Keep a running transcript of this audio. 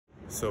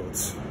So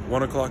it's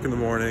 1 o'clock in the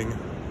morning,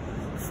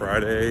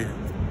 Friday,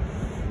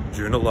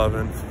 June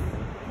 11th.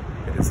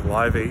 It is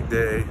Live 8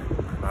 day.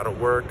 I'm out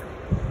of work.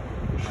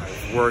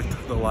 I've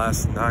worked the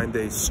last 9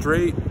 days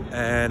straight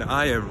and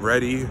I am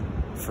ready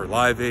for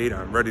Live 8.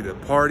 I'm ready to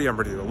party. I'm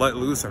ready to let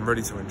loose. I'm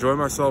ready to enjoy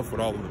myself with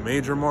all of the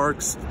major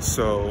marks.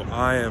 So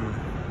I am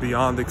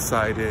beyond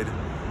excited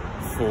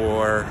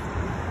for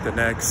the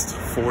next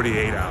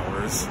 48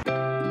 hours.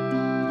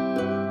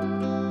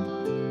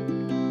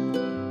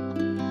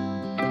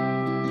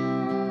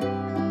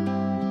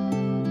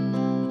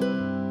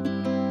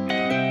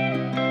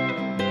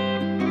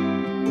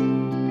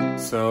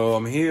 So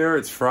I'm here,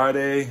 it's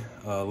Friday,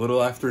 a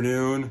little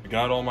afternoon.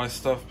 Got all my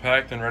stuff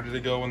packed and ready to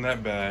go in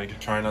that bag.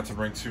 Trying not to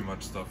bring too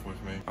much stuff with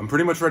me. I'm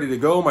pretty much ready to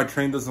go. My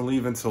train doesn't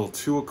leave until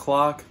 2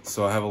 o'clock,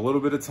 so I have a little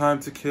bit of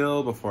time to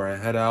kill before I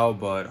head out,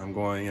 but I'm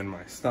going in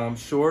my stomp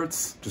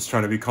shorts, just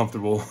trying to be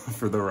comfortable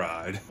for the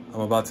ride.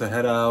 I'm about to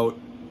head out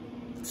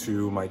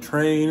to my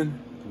train,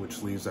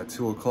 which leaves at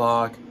 2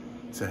 o'clock,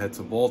 to head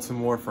to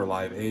Baltimore for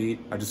Live 8.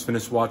 I just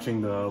finished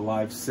watching the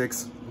Live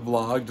 6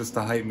 vlog just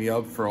to hype me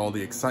up for all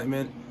the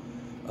excitement.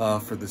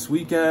 For this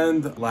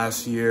weekend.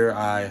 Last year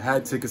I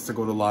had tickets to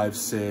go to Live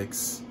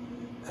 6,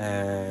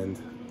 and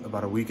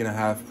about a week and a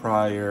half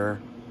prior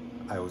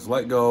I was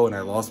let go and I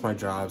lost my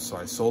job, so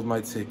I sold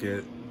my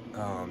ticket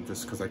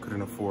just because I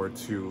couldn't afford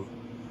to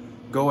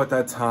go at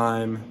that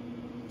time.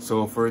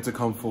 So for it to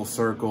come full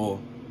circle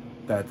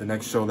that the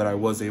next show that I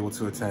was able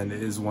to attend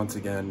is once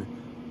again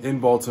in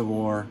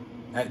Baltimore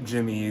at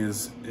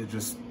Jimmy's, it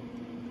just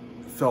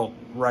felt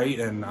right,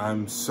 and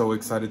I'm so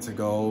excited to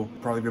go.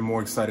 Probably been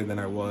more excited than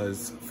I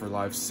was for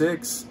Live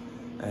 6,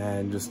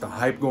 and just the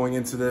hype going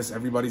into this.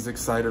 Everybody's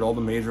excited, all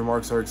the major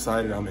marks are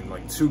excited. I'm in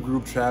like 2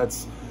 group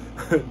chats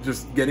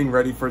just getting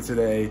ready for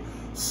today.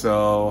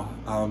 So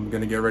I'm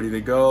gonna get ready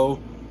to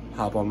go,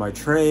 hop on my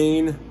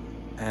train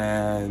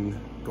and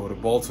go to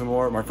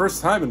Baltimore. My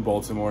first time in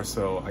Baltimore,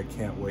 so I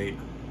can't wait.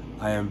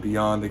 I am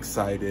beyond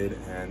excited,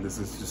 and this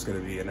is just gonna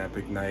be an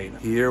epic night.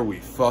 Here we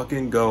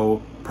fucking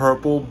go.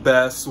 Purple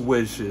best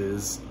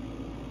wishes.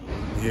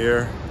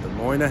 Here, the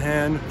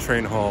Moynihan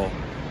Train Hall,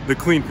 the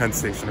Clean Pen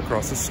Station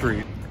across the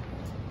street.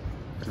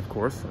 And of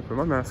course, I put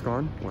my mask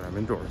on when I'm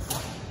indoors.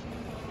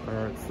 All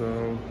right,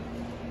 so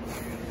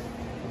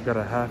I've got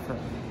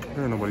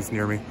nobody's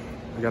near me.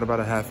 I got about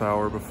a half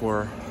hour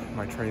before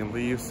my train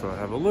leaves, so I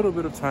have a little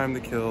bit of time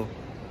to kill.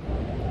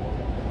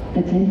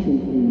 Attention,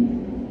 please.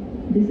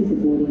 This is a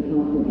boarding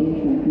call for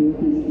Amtrak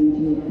Northeast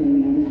Regional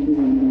Train Island to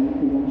run back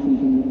to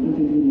Washington with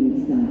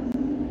intermediate stops.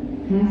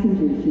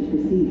 Passengers should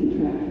proceed to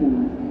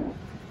TrackTribe.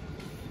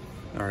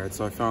 All right,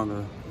 so I found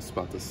a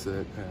spot to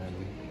sit and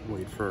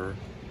wait for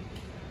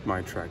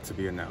my track to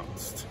be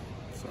announced.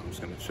 So I'm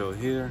just gonna chill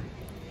here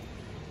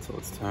until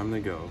it's time to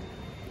go.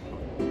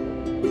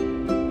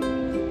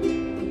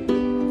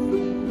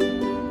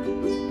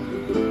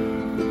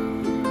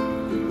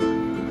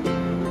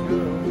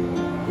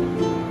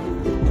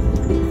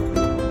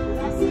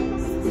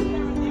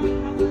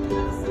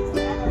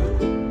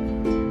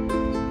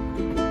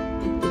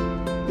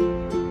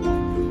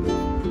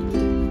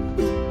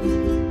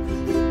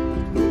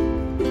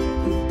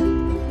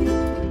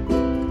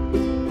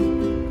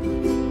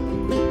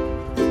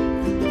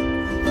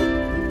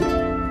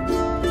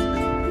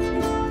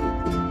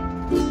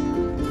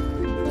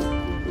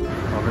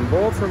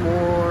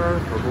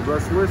 Baltimore, Purple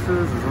Best Wishes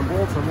is in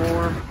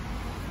Baltimore.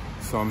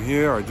 So I'm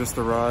here, I just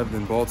arrived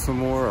in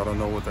Baltimore. I don't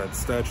know what that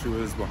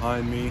statue is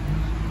behind me,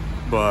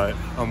 but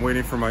I'm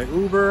waiting for my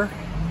Uber,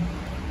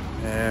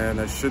 and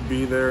I should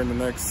be there in the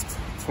next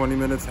 20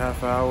 minutes,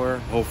 half hour.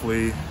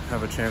 Hopefully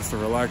have a chance to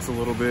relax a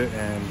little bit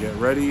and get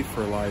ready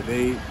for Live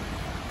 8.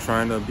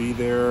 Trying to be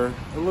there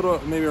a little,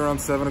 maybe around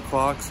 7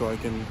 o'clock, so I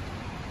can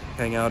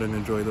hang out and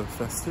enjoy the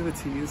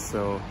festivities.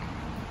 So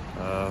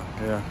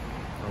yeah,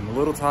 I'm a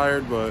little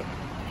tired, but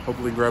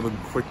hopefully grab a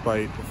quick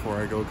bite before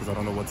I go, because I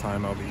don't know what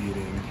time I'll be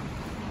eating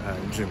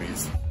at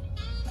Jimmy's.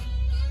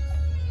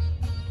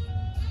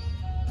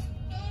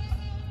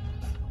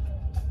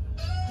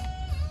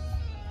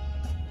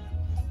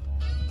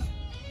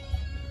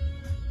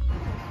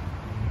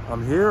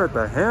 I'm here at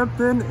the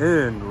Hampton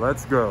Inn.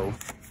 Let's go.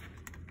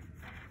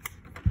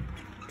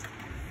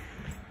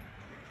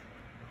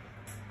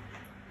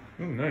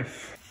 Oh,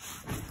 nice.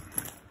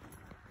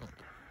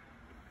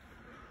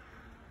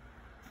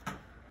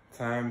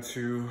 Time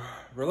to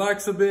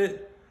relax a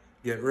bit,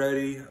 get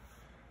ready.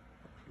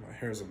 My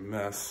hair's a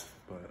mess,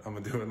 but I'm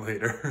gonna do it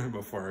later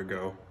before I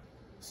go.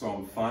 So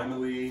I'm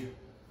finally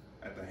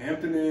at the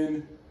Hampton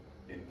Inn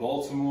in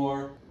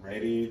Baltimore,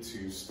 ready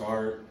to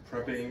start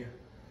prepping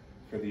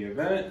for the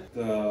event.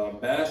 The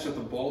Bash at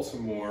the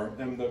Baltimore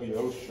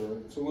MWO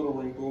shirt. It's a little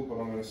wrinkled, but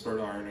I'm gonna start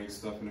ironing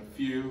stuff in a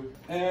few.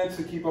 And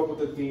to keep up with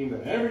the theme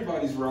that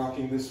everybody's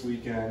rocking this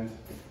weekend,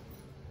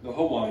 the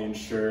Hawaiian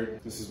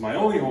shirt. This is my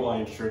only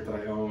Hawaiian shirt that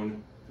I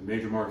own. The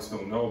major marks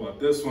don't know about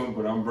this one,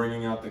 but I'm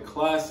bringing out the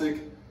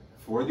classic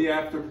for the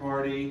after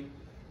party.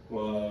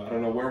 Well, I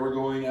don't know where we're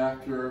going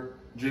after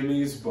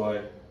Jimmy's,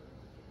 but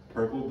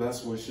Purple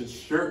Best Wishes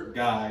shirt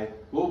guy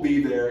will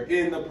be there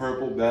in the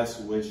Purple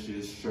Best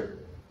Wishes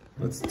shirt.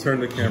 Let's turn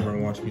the camera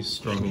and watch me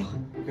struggle.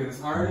 Okay,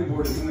 this ironing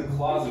board is in the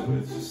closet, but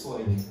it's just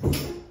like, it's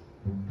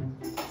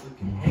like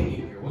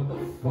hanging here. What the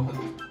fuck?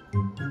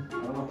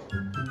 I don't know.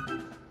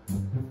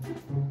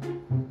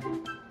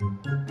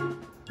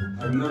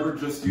 I've never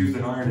just used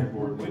an ironing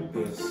board like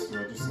this. So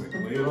I just like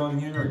lay it on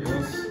here, I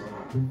guess.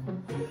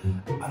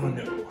 I don't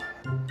know.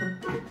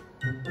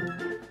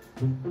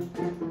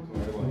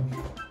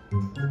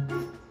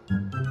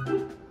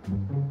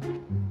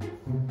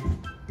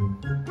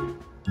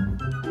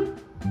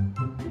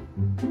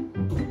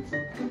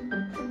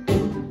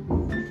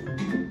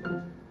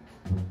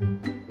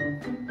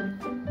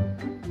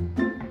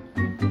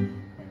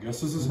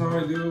 This is how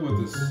I do it with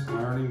this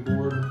ironing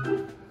board,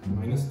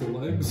 minus the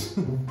legs.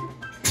 Okay,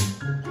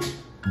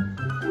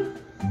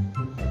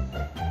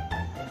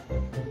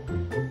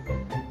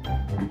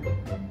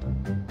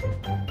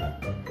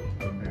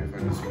 if I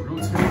just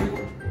rotate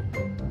it.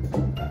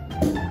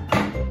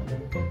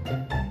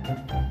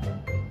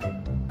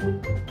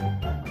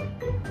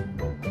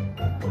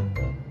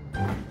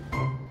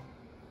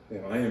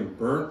 Damn, I am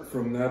burnt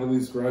from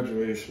Natalie's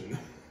graduation.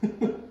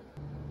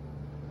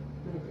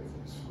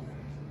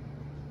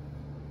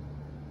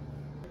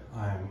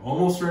 I'm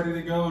almost ready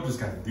to go, just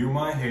gotta do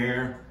my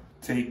hair.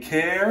 Take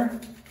care.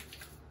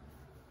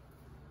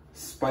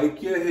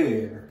 Spike your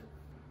hair.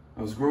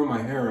 I was growing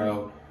my hair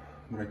out,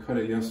 but I cut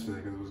it yesterday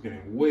because it was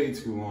getting way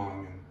too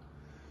long and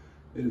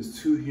it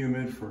is too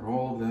humid for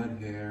all of that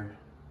hair.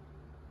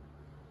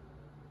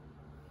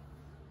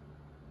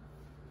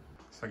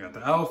 So I got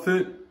the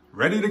outfit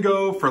ready to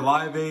go for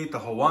Live 8, the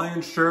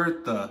Hawaiian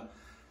shirt, the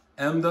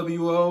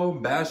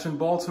MWO Bash in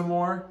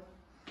Baltimore.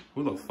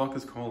 Who the fuck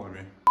is calling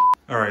me?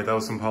 All right, that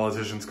was some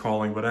politicians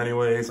calling, but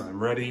anyways, I'm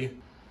ready.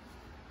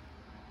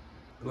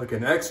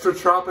 Looking extra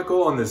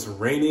tropical on this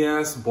rainy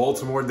ass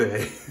Baltimore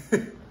day.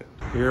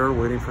 Here,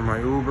 waiting for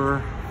my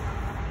Uber.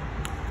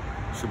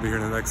 Should be here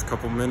in the next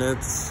couple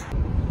minutes.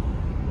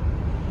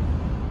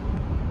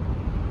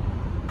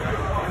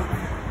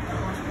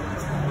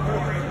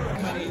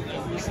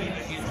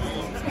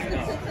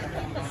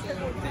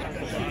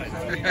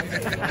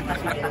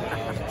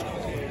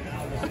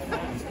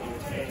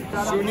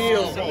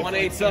 Sunil,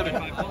 187.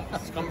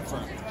 It's coming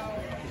from.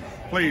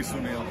 Please,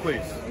 Sunil,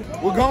 please.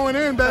 We're going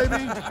in, baby.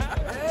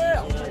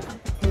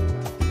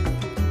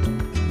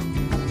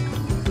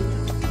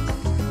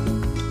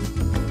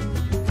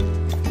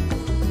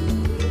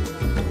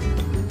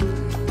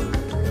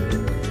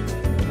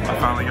 I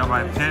finally got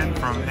my pin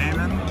from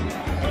Eamon.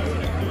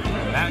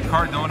 Matt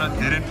Cardona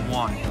didn't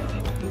want it.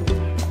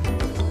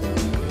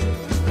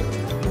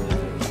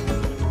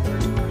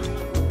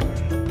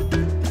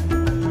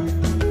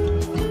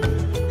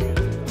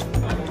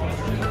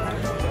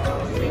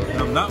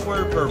 Not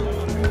wear purple.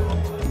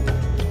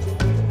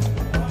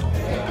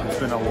 It's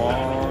been a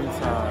long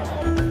time.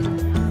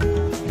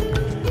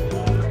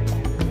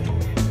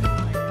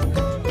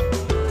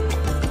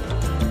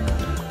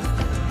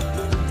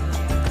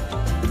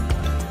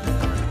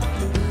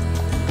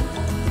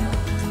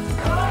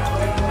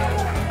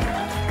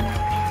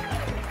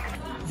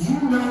 You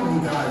know you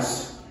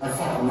guys are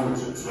fucking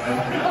losers, right?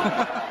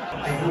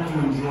 I hope you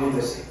enjoy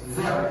this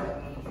very,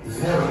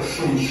 very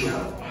shitty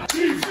show.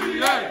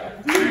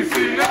 DCA!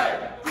 DCA!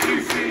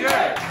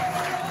 DCA!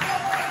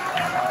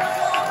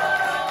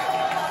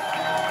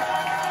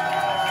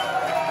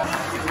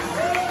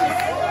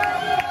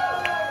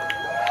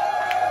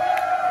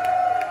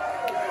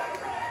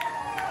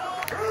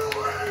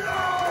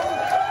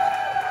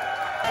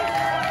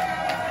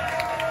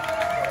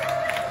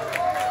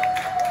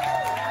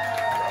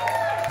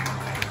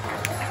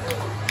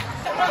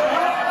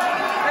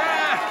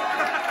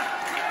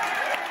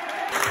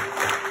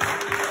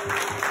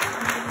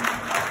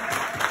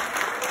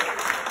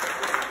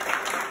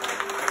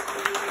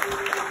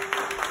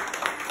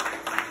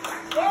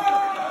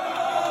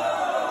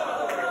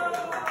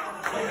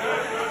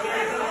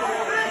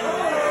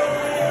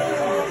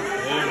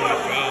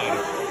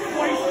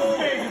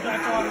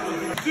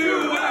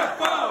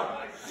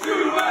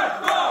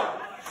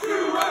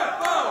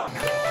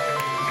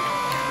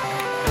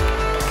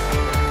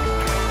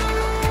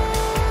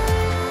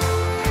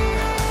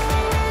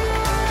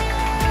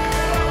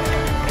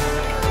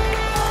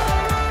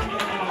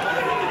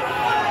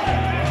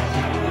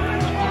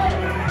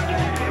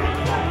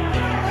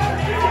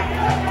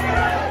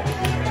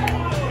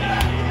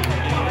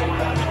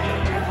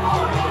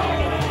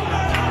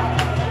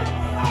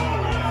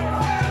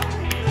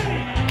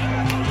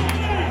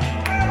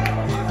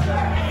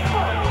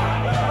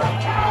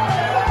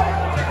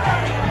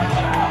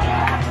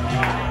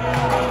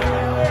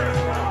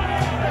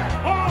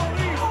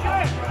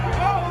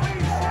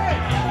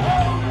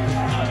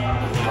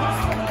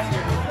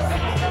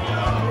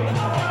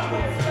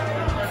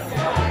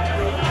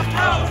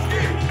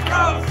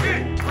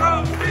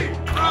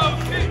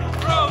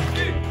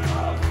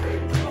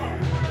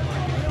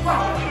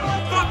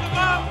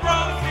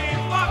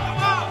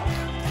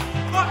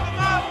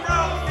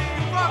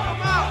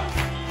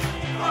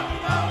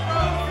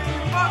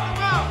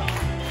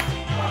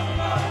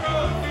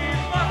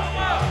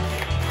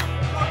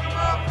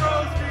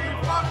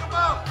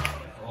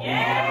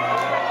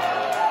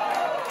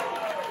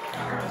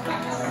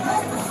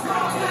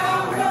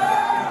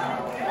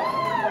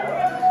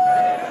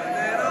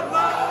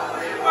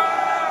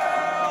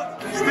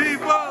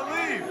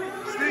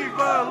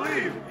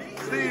 believe.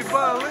 Steve,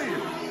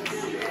 believe.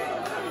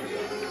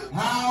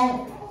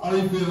 How are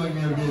you feeling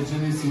here at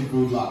Jimmy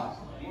Seafood Live?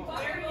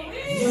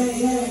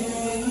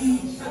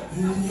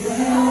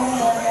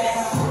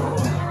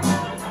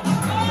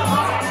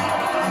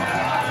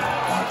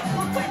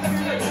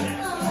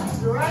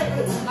 You're right.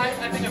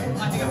 I think You're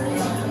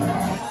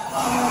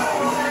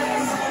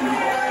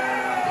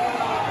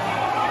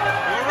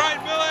right,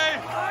 Billy.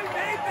 I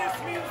made this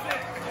music.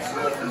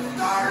 Who's the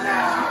star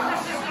now?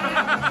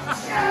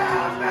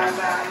 Yeah, man.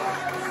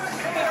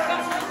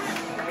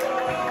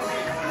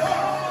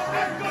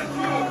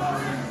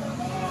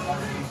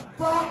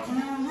 Fuck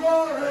you,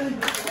 Rory!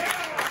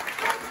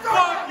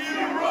 Fuck you,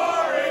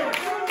 Rory!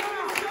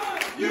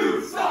 You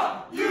suck!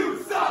 You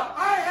suck!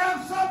 I have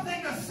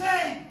something to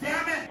say,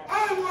 damn it!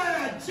 I want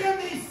a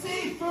Jimmy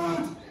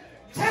Seafood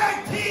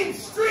tag team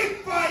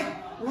street fight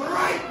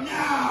right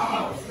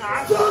now!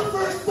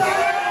 Superstar!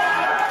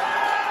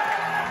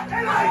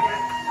 And I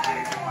get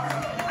paid for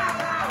it!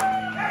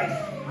 Hey,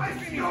 I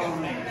feel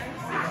me!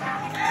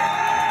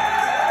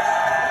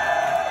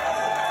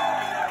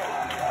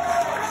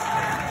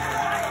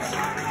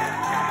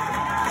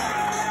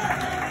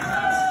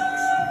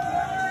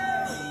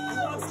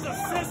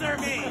 Scissor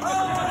me!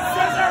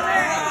 Scissor me!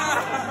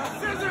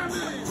 Scissor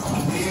me!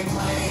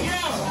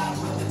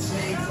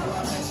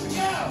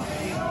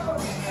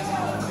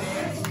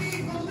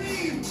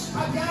 I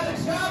got a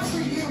job for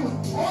you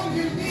on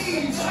your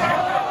knees. No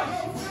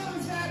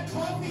feelings that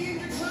coffee in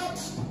your cup.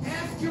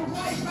 Ask your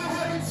wife, I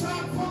have a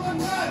trunk full of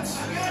nuts. I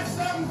got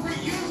something for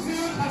you,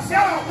 dude. I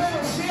saw a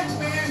little shit,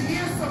 man.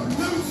 Here's some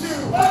blue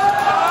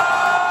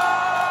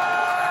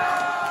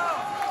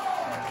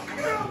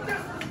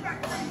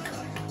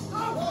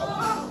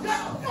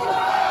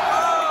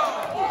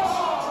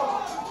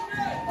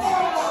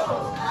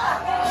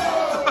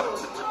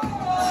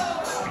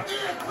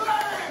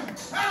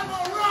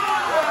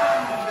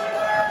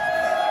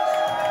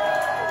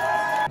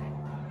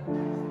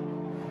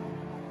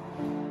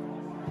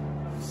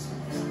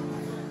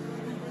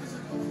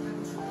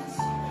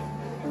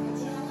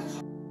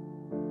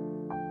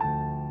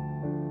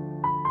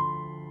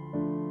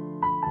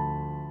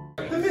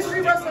The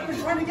mystery wrestler we're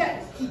trying to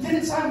get. He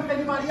didn't sign with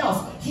anybody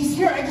else. He's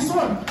here. I just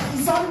saw him.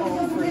 He saw him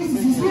with the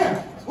faces. He's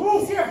here.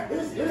 He's here.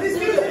 His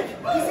music.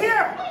 He's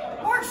here.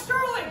 Mark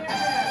Sterling.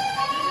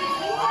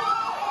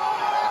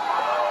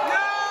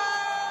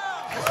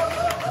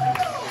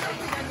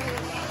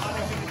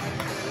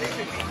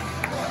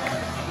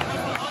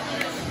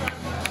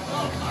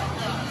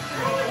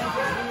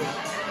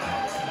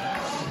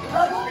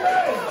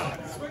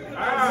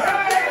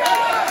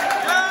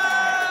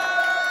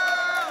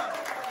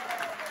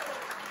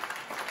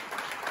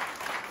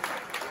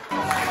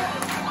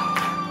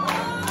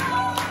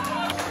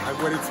 I've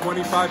waited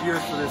 25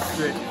 years for this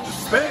shit.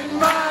 Spend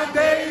my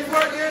days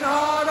working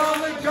hard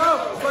on the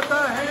go, but the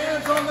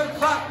hands on the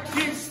clock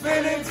keep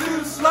spinning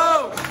too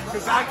slow.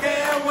 Cause I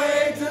can't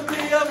wait to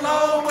be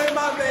alone with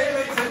my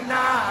baby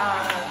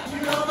tonight.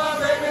 You know my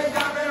baby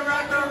got me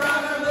wrapped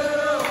around her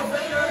little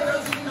finger,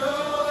 cause you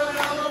know that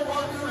I'm the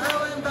one to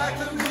hell and back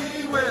to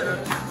be with her.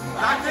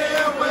 I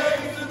can't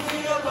wait to be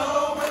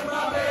alone with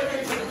my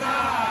baby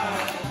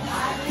tonight.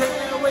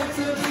 Can't wait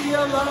to be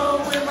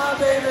alone with my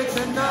baby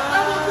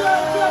tonight.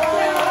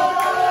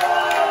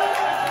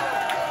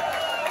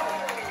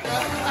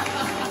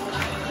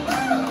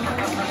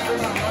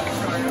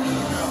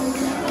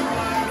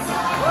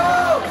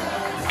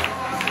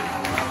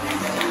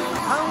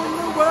 How in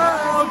the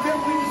world can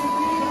we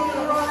be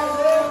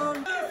wrong?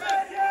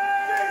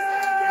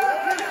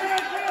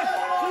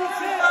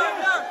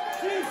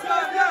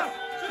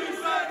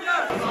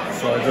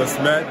 So I just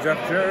met Jeff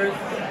Jarrett,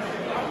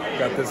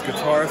 got this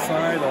guitar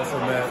signed, also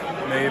met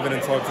Maven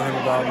and talked to him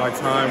about my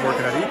time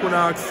working at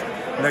Equinox,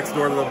 next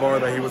door to the bar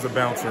that he was a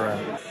bouncer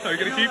at. Are you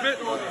gonna keep it?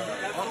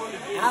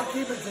 I'll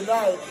keep it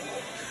tonight,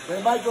 but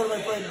it might go to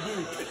my friend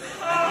Duke.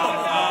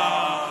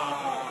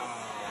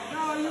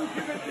 No, you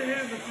give it to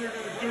him if you're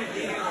going to keep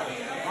it.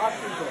 I'll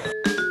keep it.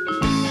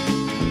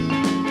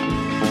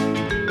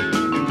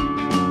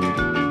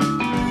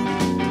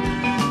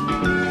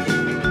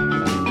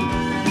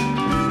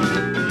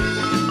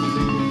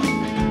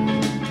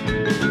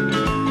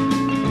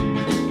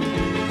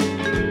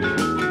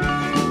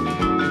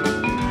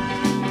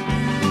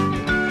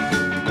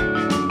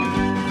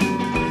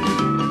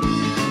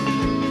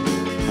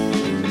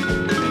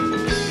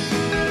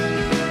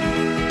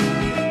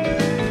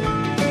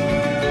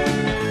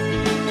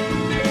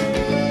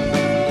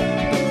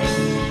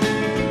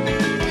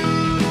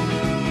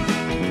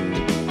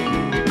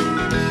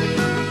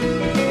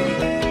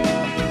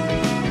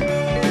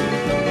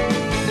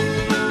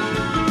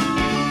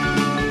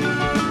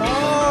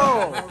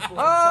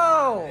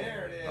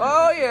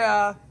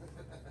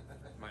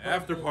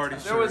 After party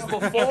There was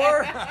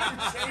before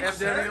and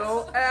then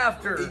the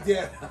after.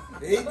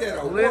 He did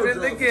a Living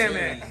the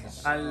gimmick.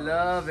 I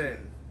love it.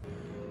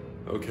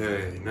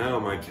 Okay, now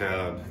my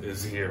cab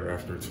is here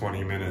after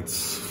 20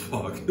 minutes.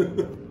 Fuck.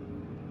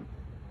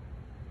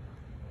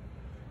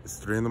 It's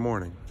 3 in the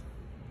morning.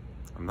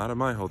 I'm not at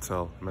my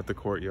hotel. I'm at the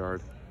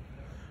Courtyard.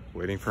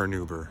 Waiting for an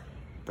Uber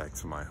back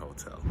to my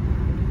hotel.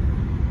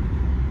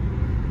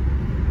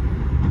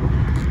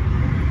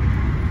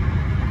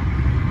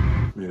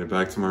 Made it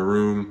back to my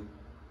room.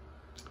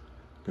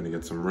 Gonna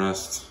get some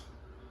rest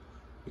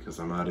because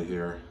I'm out of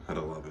here at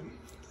 11.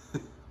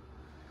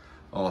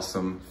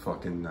 Awesome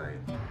fucking night.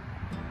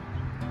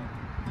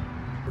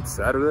 It's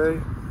Saturday.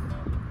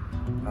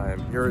 I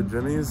am here at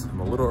Jimmy's.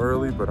 I'm a little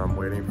early, but I'm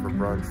waiting for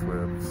brunch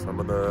with some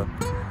of the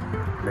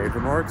major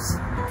marks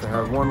to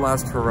have one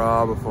last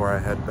hurrah before I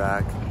head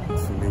back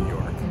to New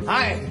York.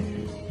 Hi.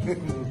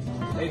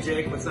 Hey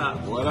Jake, what's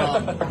up? What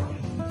up?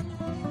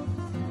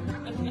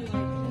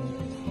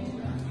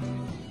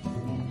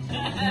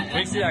 Let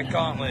me see that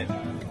gauntlet.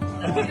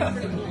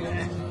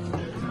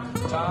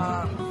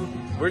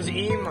 Where's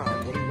Ema?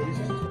 What do you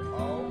say?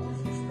 Oh,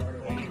 she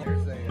started on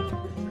Thursday in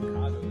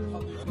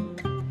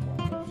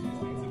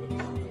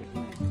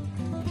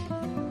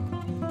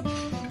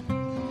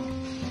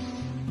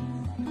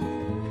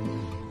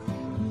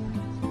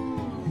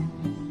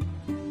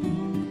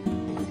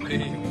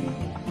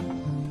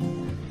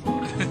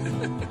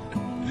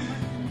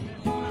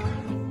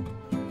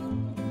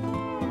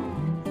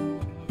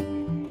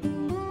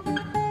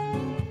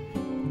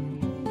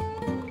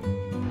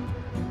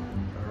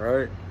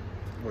Alright,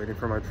 waiting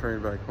for my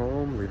train back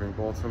home, leaving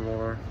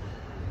Baltimore.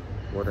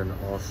 What an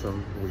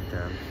awesome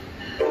weekend.